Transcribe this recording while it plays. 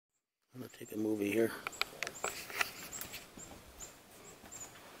Take a movie here.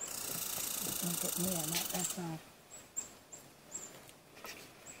 Don't get me, I'm not that far.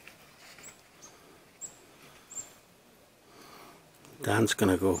 Don's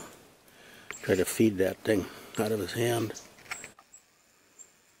gonna go try to feed that thing out of his hand.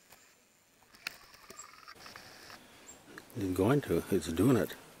 He's going to. He's doing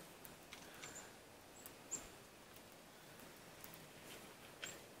it.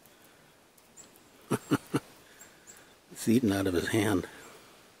 It's eating out of his hand.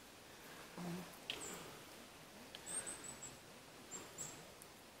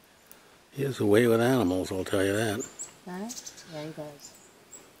 He has a way with animals, I'll tell you that. Huh? Yeah, he does.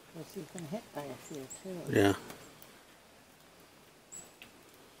 Of course, he's been hit by a few, too. Yeah.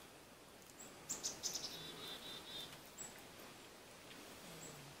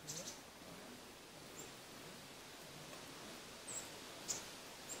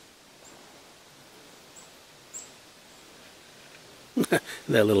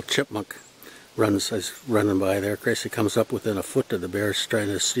 That little chipmunk is running by there. Gracie comes up within a foot of the bears trying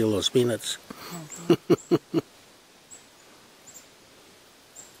to steal those peanuts. Mm-hmm.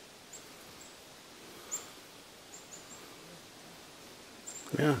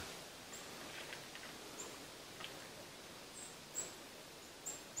 Yeah.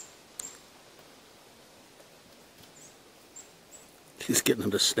 He's getting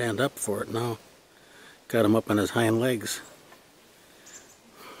him to stand up for it now. Got him up on his hind legs.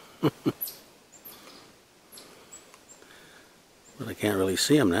 But I can't really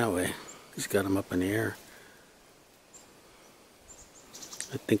see him that way. He's got him up in the air.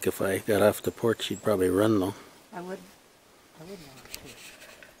 I think if I got off the porch, he'd probably run though. I wouldn't want to.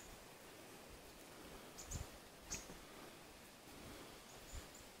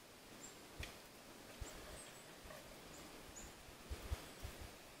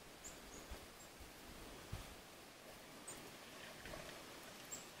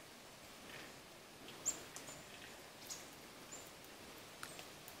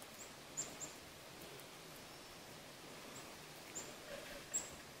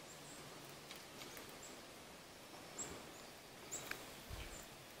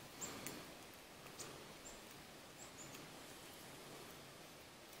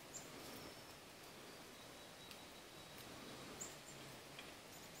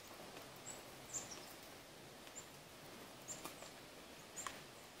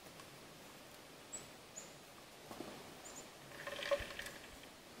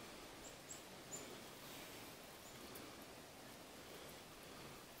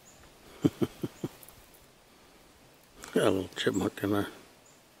 Got a little chipmunk in there.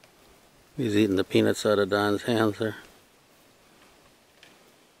 He's eating the peanuts out of Don's hands there.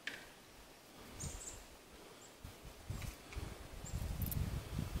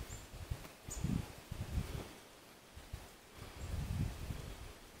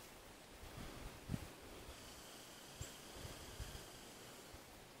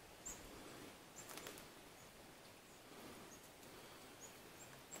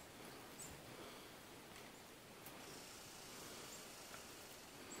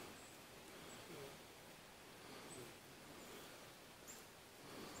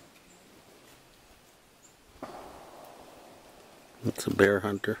 It's a bear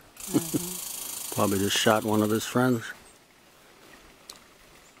hunter. Mm-hmm. Probably just shot one of his friends.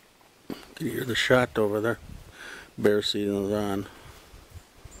 Can you hear the shot over there? Bear season is on.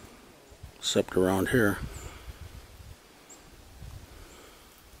 Except around here.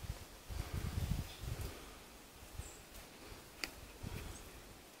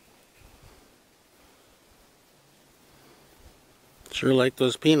 Sure like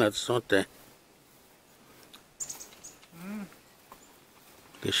those peanuts, don't they?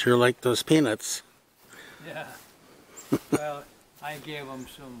 They sure like those peanuts. Yeah. Well, I gave him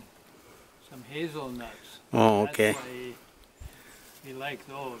some hazelnuts. Oh, okay. That's why he liked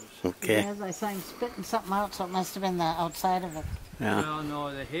those. Okay. As I saw him spitting something out, so it must have been the outside of it. Yeah. Well,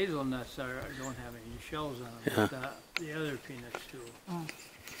 no, the hazelnuts don't have any shells on them. Yeah. But the other peanuts do. Oh.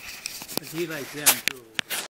 But he liked them too.